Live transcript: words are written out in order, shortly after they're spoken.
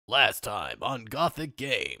Last time on Gothic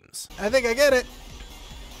Games. I think I get it.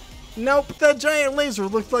 Nope, that giant laser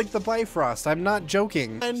looked like the Bifrost. I'm not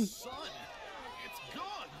joking. And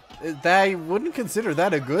I wouldn't consider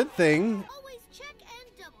that a good thing. Always check and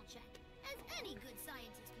double check, as any good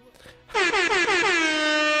scientist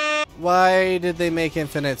would. Why did they make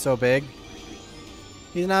Infinite so big?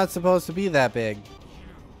 He's not supposed to be that big.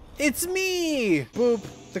 It's me! Boop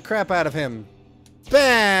the crap out of him.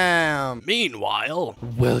 Bam! Meanwhile,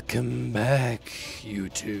 welcome back,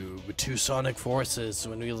 YouTube, to Sonic Forces.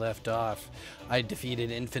 When we left off, I defeated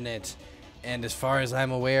Infinite, and as far as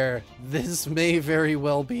I'm aware, this may very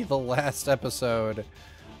well be the last episode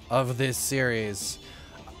of this series.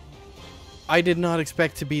 I did not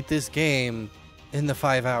expect to beat this game in the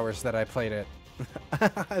 5 hours that I played it.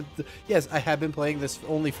 Yes, I have been playing this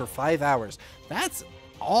only for 5 hours. That's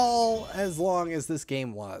all as long as this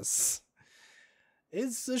game was.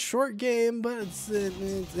 It's a short game, but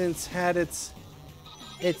it's had its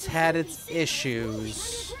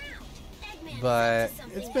issues. But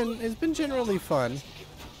it's been generally fun.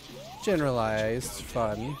 Generalized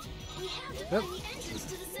fun. Yep.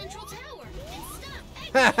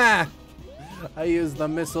 Haha! I used the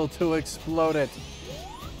missile to explode it.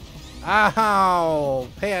 Ow!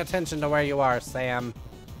 Pay attention to where you are, Sam.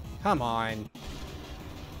 Come on.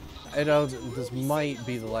 This might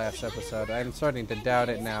be the last episode. I'm starting to doubt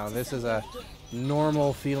it now. This is a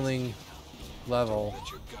normal feeling level.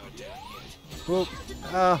 Whoop.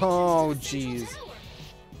 Oh, jeez.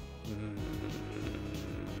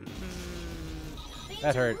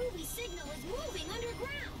 That hurt.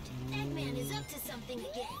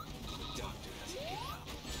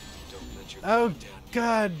 Oh,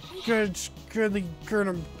 God. Good.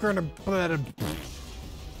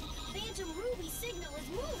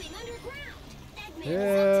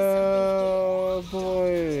 Oh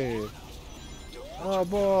boy. Oh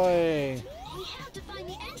boy.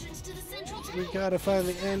 We gotta find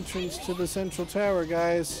the entrance to the central tower,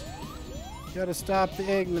 guys. Gotta stop the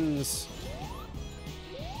Eggmans.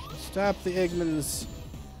 Stop the Eggmans.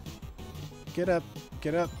 Get up.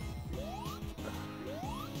 Get up.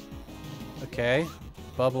 Okay.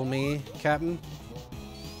 Bubble me, Captain.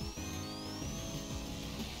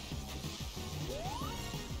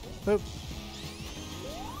 Boop.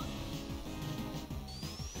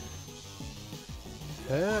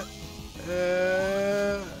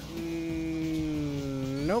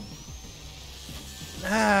 Nope.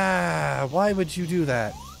 Ah, why would you do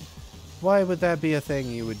that? Why would that be a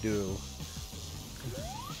thing you would do?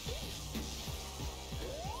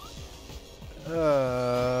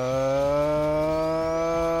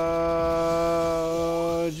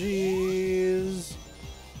 Jeez.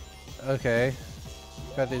 Okay.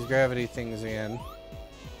 Got these gravity things again.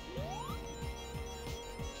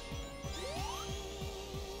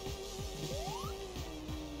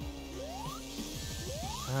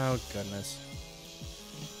 Oh, goodness.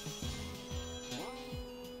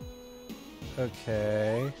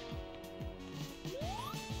 Okay.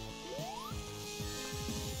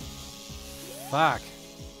 Fuck.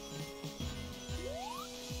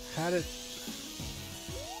 How do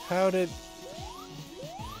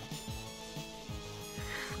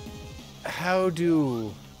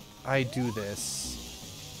I do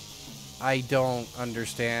this? I don't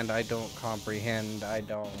understand. I don't comprehend. I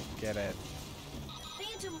don't get it.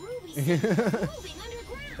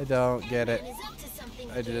 I don't get it.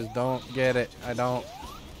 I just don't get it. I don't.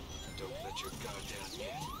 Don't let your guard down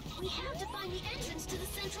yet. We have to find the entrance to the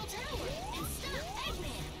central tower and stop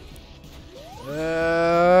Eggman.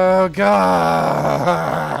 Oh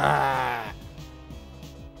God!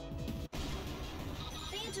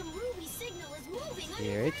 Phantom Ruby signal is moving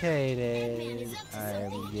Irritated.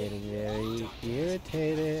 I'm getting very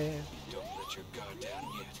irritated. Don't let your guard down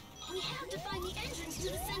yet. We have to find the entrance to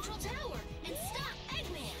the central tower and stop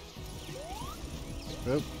Eggman.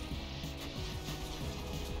 Oop.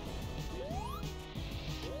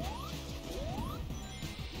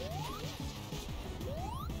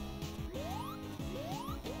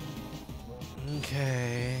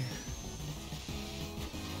 Okay.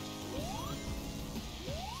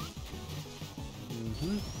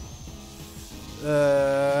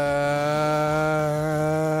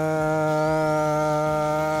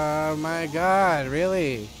 My God,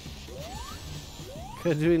 really?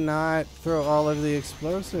 Could we not throw all of the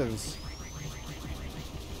explosives?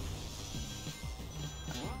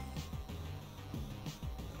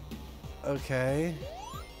 Okay.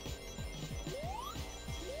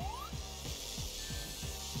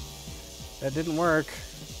 That didn't work.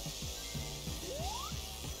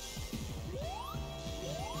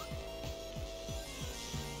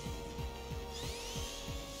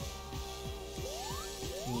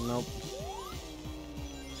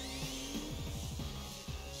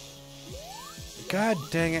 God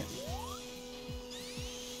dang it.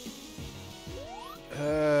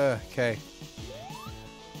 Okay.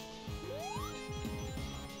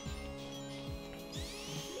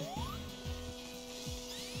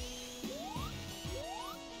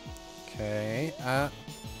 Okay,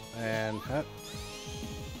 and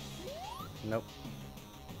nope.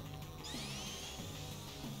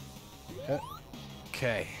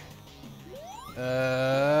 Okay.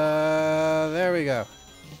 There we go.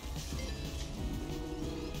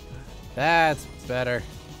 That's better.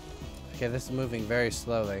 Okay, this is moving very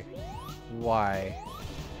slowly. Why?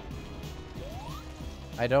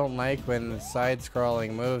 I don't like when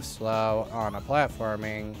side-scrolling moves slow on a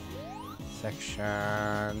platforming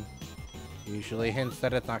section. Usually hints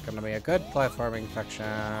that it's not going to be a good platforming section.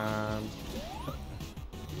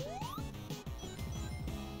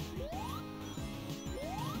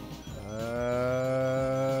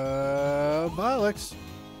 Bollocks.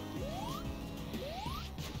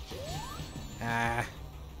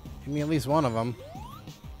 Give me at least one of them.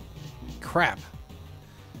 Crap.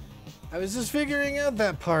 I was just figuring out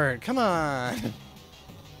that part. Come on.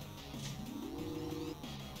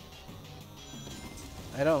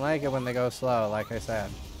 I don't like it when they go slow, like I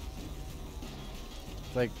said.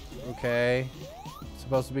 It's like, okay. It's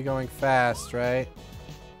supposed to be going fast, right?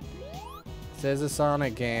 This is a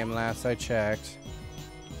Sonic game, last I checked.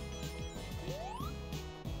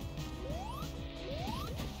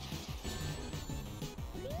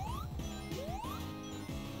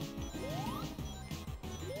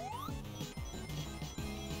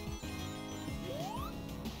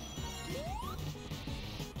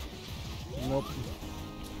 Nope.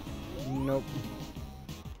 Nope.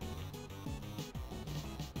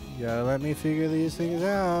 You gotta let me figure these things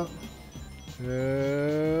out.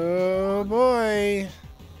 Oh boy.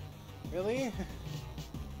 Really?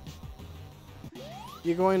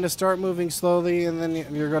 You're going to start moving slowly and then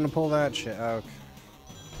you're going to pull that shit out.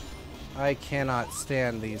 I cannot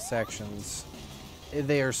stand these sections.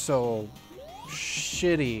 They are so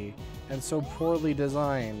shitty and so poorly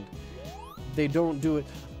designed. They don't do it.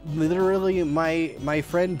 Literally, my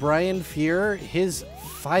friend Brian Fear, his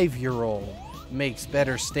 5-year-old makes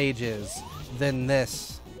better stages than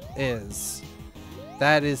this is.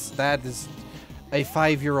 That is a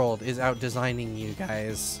 5-year-old is out designing you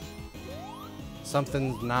guys.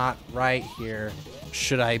 Something's not right here.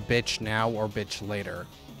 Should I bitch now or bitch later?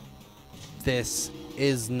 This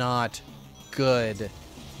is not good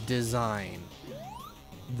design.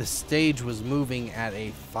 The stage was moving at a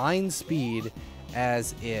fine speed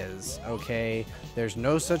as is, okay? There's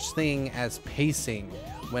no such thing as pacing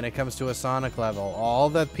when it comes to a Sonic level. All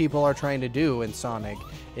that people are trying to do in Sonic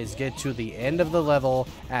is get to the end of the level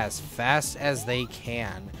as fast as they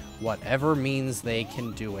can, whatever means they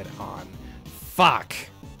can do it on. Fuck!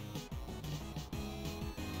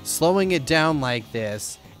 Slowing it down like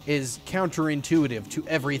this is counterintuitive to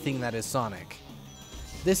everything that is Sonic.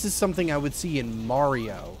 This is something I would see in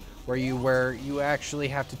Mario, where you actually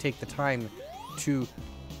have to take the time to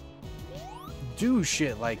do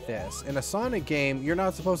shit like this. In a Sonic game, you're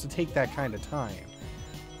not supposed to take that kind of time.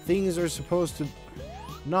 Things are supposed to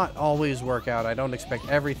not always work out. I don't expect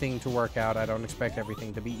everything to work out. I don't expect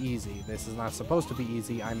everything to be easy. This is not supposed to be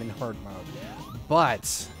easy. I'm in hard mode.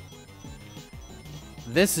 But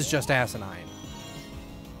this is just asinine.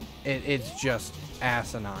 It's just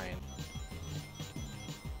asinine.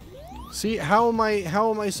 See, how am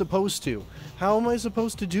I supposed to? How am I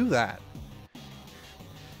supposed to do that?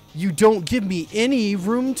 You don't give me any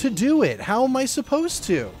room to do it. How am I supposed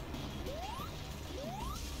to?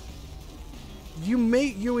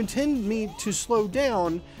 You intend me to slow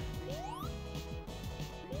down.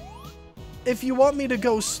 If you want me to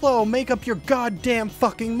go slow, make up your goddamn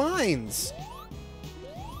fucking minds.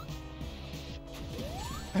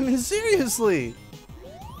 I mean, seriously.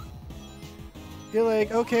 You're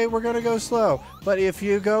like, okay, we're gonna go slow. But if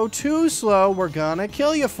you go too slow, we're gonna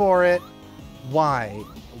kill you for it. Why?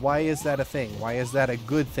 Why is that a thing? Why is that a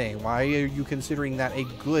good thing? Why are you considering that a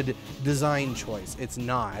good design choice? It's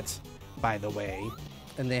not, by the way.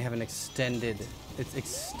 And they have an extended, it's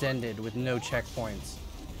extended with no checkpoints.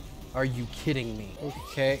 Are you kidding me?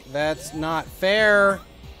 Okay, that's not fair.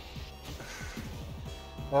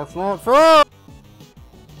 That's not fair.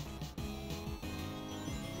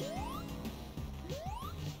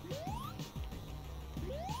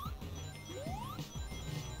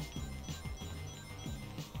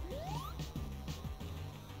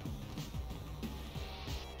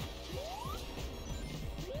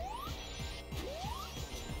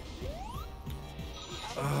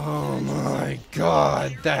 Oh my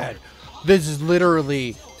god, this is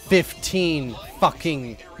literally 15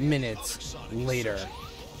 fucking minutes later.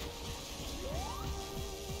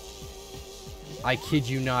 I kid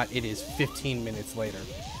you not, it is 15 minutes later.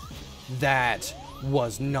 That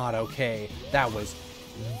was not okay. That was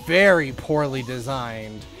very poorly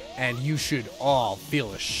designed, and you should all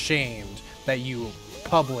feel ashamed that you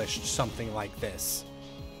published something like this.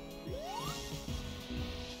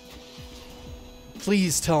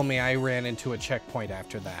 Please tell me I ran into a checkpoint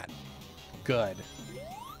after that. Good.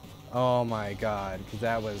 Oh my god,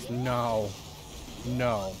 that was no.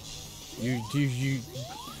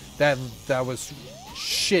 That was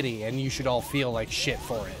shitty, and you should all feel like shit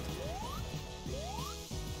for it.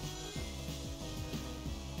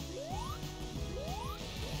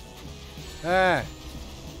 Ah,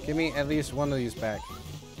 give me at least one of these back.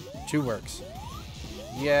 2 works.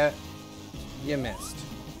 Yeah, you missed.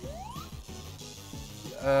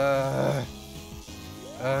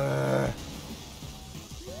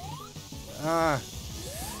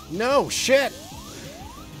 No, shit!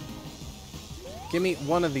 Give me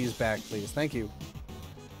one of these back, please. Thank you.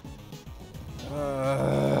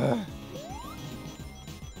 Have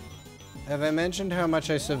I mentioned how much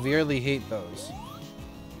I severely hate those?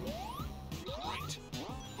 Right.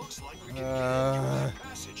 Looks like we can get through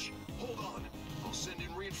passage. Hold on. I'll send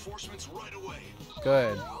in reinforcements right away.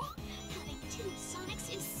 Good. Having 2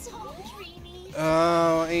 Sonics is so dreamy.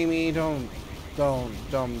 Oh, Amy, don't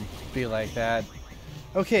be like that.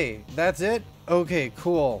 Okay, that's it? Okay,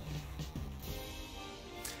 cool.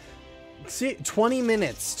 See, 20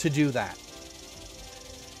 minutes to do that.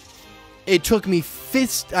 It took me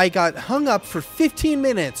I got hung up for 15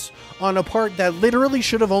 minutes on a part that literally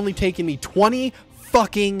should have only taken me 20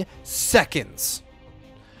 fucking seconds.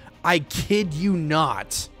 I kid you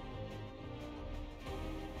not.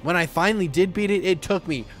 When I finally did beat it, it took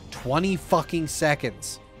me 20 fucking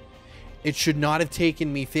seconds. It should not have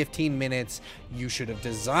taken me 15 minutes. You should have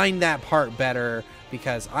designed that part better,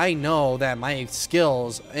 because I know that my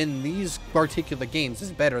skills in these particular games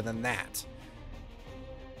is better than that.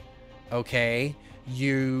 Okay?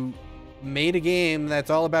 You made a game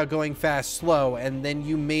that's all about going fast, slow, and then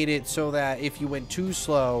you made it so that if you went too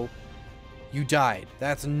slow, you died.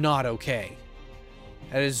 That's not okay.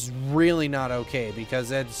 That is really not okay, because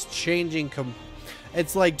that's changing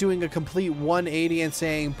it's like doing a complete 180 and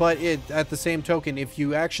saying, but at the same token, if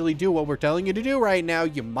you actually do what we're telling you to do right now,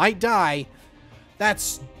 you might die.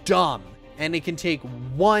 That's dumb. And it can take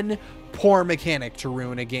one poor mechanic to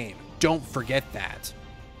ruin a game. Don't forget that.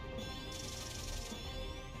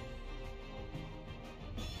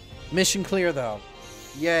 Mission clear, though.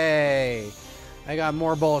 Yay. I got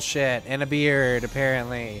more bullshit and a beard,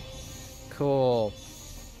 apparently. Cool.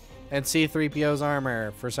 And C-3PO's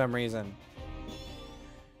armor, for some reason.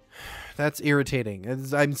 That's irritating.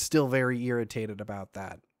 I'm still very irritated about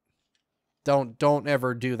that. Don't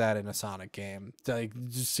ever do that in a Sonic game. Like,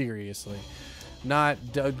 seriously.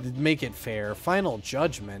 Make it fair. Final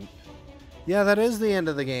Judgment. Yeah, that is the end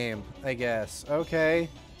of the game, I guess. Okay.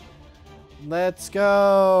 Let's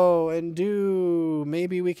go and do.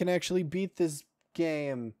 Maybe we can actually beat this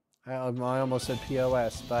game. I almost said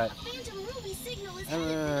POS, but.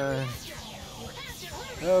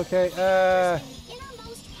 Okay.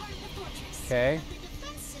 Okay.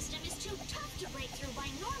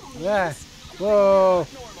 Yeah. Whoa.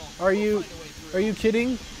 Are you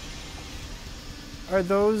kidding? Are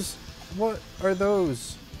those? What are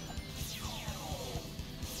those?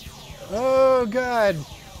 Oh God.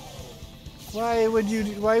 Why would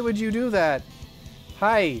you do that?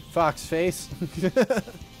 Hi, fox face.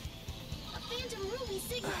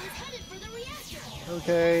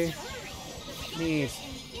 Okay. Neat.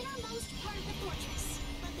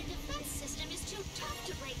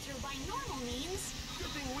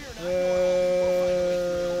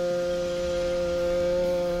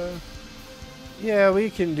 Yeah, we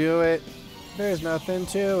can do it. There's nothing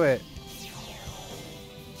to it.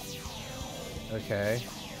 Okay.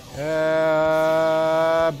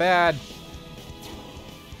 Bad.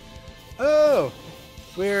 Oh!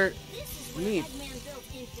 We're neat.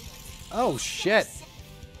 Oh, shit.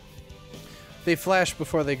 They flash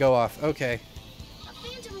before they go off. Okay.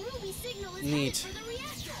 Neat.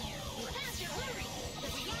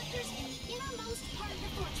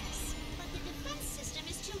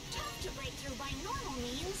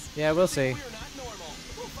 Yeah, we'll see.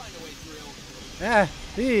 Ah,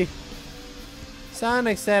 see.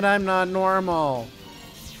 Sonic said I'm not normal.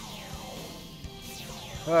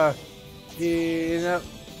 You know.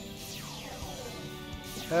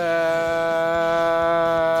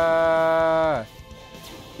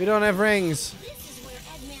 We don't have rings.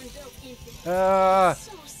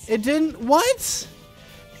 It didn't. What?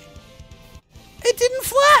 It didn't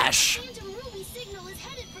flash! Phantom Ruby signal is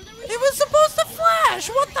headed for the It was supposed to flash!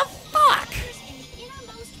 What the fuck? in the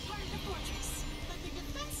innermost part of the fortress. But the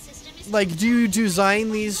defense system is Like, do you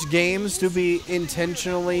design these games to be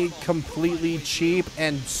intentionally completely cheap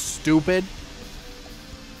and stupid?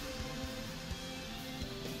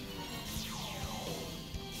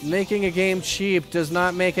 Making a game cheap does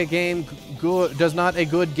not make a game good. Does not a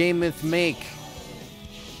good gameth make.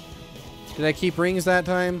 Did I keep rings that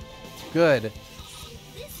time? Good.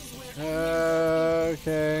 This is where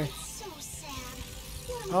Okay. so sad.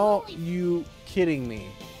 Oh, you kidding me?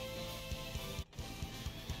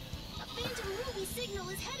 A Phantom Ruby signal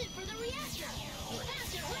is headed for the reactor. You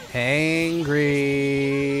have to hurry.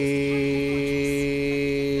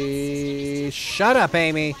 Hangry. Shut up,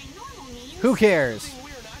 Amy. Normal means Who cares?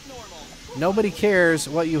 Nobody cares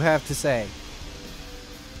what you have to say.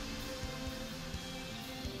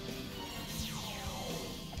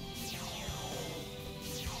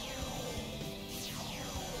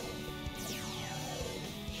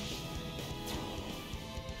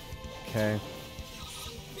 Okay.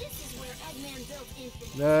 this is where Eggman built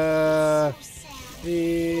Infinite. Uh, So sad.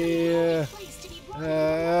 yeah. Place to be brought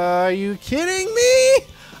Are you kidding me?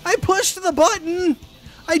 I pushed the button.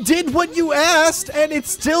 I did what you asked, and it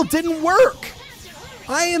still didn't work.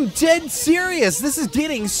 I am dead serious. This is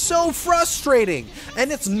getting so frustrating.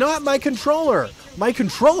 And it's not my controller. My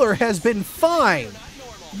controller has been fine.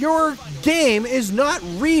 Your game is not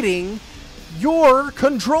reading your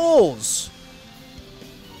controls.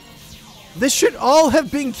 This should all have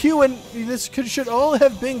been should all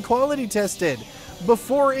have been quality tested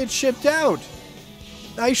before it shipped out.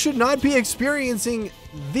 I should not be experiencing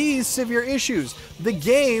these severe issues. The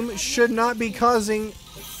game should not be causing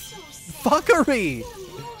fuckery. What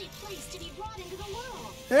a lonely place to be brought into the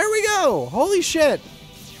world. There we go. Holy shit.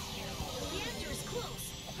 The reactor is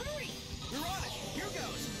close. Hurry. We're on it. Here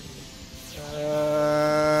goes.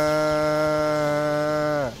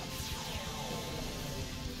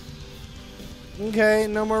 Okay,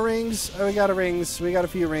 no more rings. Oh, we got a rings. We got a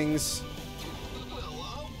few rings. Well,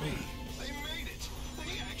 I'll be. They made it.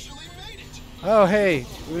 They actually made it. Oh, hey,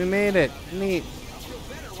 we made it. Neat. I'll feel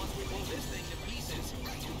better once we pull this thing to pieces.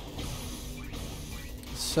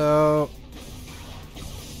 So,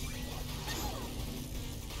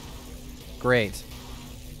 great.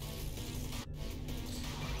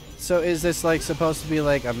 So is this like supposed to be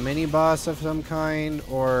like a mini boss of some kind,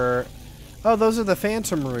 or... Oh, those are the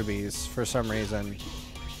Phantom Rubies for some reason.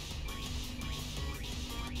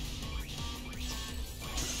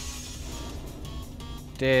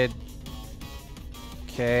 Did...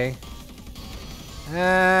 Okay.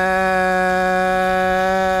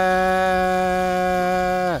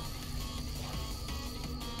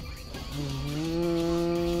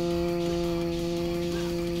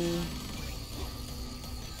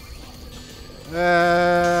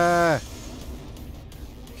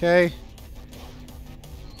 Okay.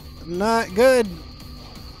 Not good.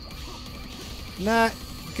 Not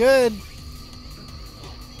good.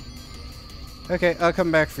 Okay, I'll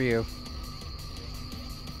come back for you.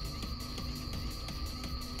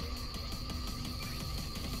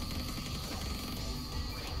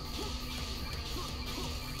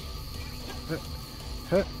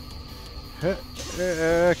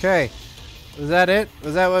 Okay. Was that it?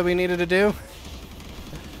 Was that what we needed to do?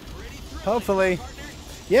 Hopefully.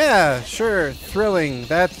 Yeah, sure. Thrilling.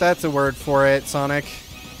 That's a word for it, Sonic.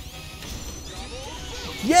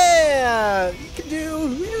 Yeah! You can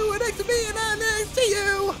do you next to me and I'm next to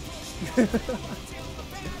you!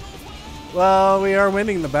 Well, we are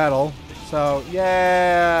winning the battle. So,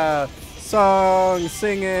 yeah! Song,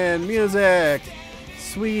 singing, music!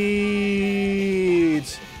 Sweet!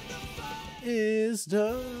 Is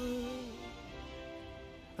done.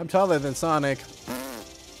 I'm taller than Sonic.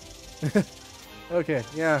 Okay,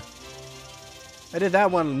 yeah. I did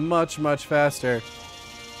that one much, much faster.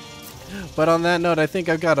 But on that note, I think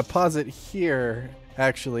I've got to pause it here,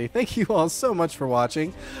 actually. Thank you all so much for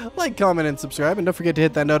watching. Like, comment, and subscribe. And don't forget to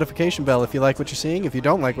hit that notification bell if you like what you're seeing, if you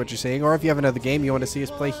don't like what you're seeing, or if you have another game you want to see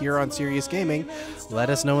us play here on Serious Gaming, let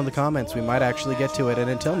us know in the comments. We might actually get to it. And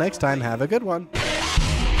until next time, have a good one.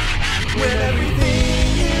 When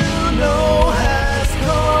everything you know has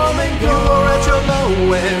come and gone, you're at your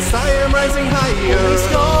lowest, I am rising higher. Only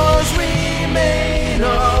scars remain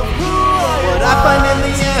of who I am. What I find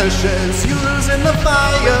in the ashes, you lose in the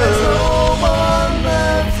fire. There's no one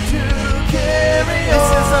left to carry on.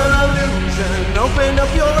 This is an illusion, open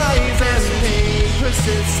up your eyes. As pain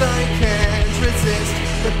persists, I can't resist,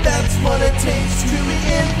 but that's what it takes to be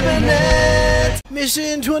infinite.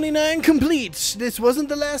 Mission 29 complete. This wasn't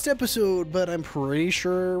the last episode, but I'm pretty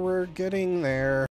sure we're getting there.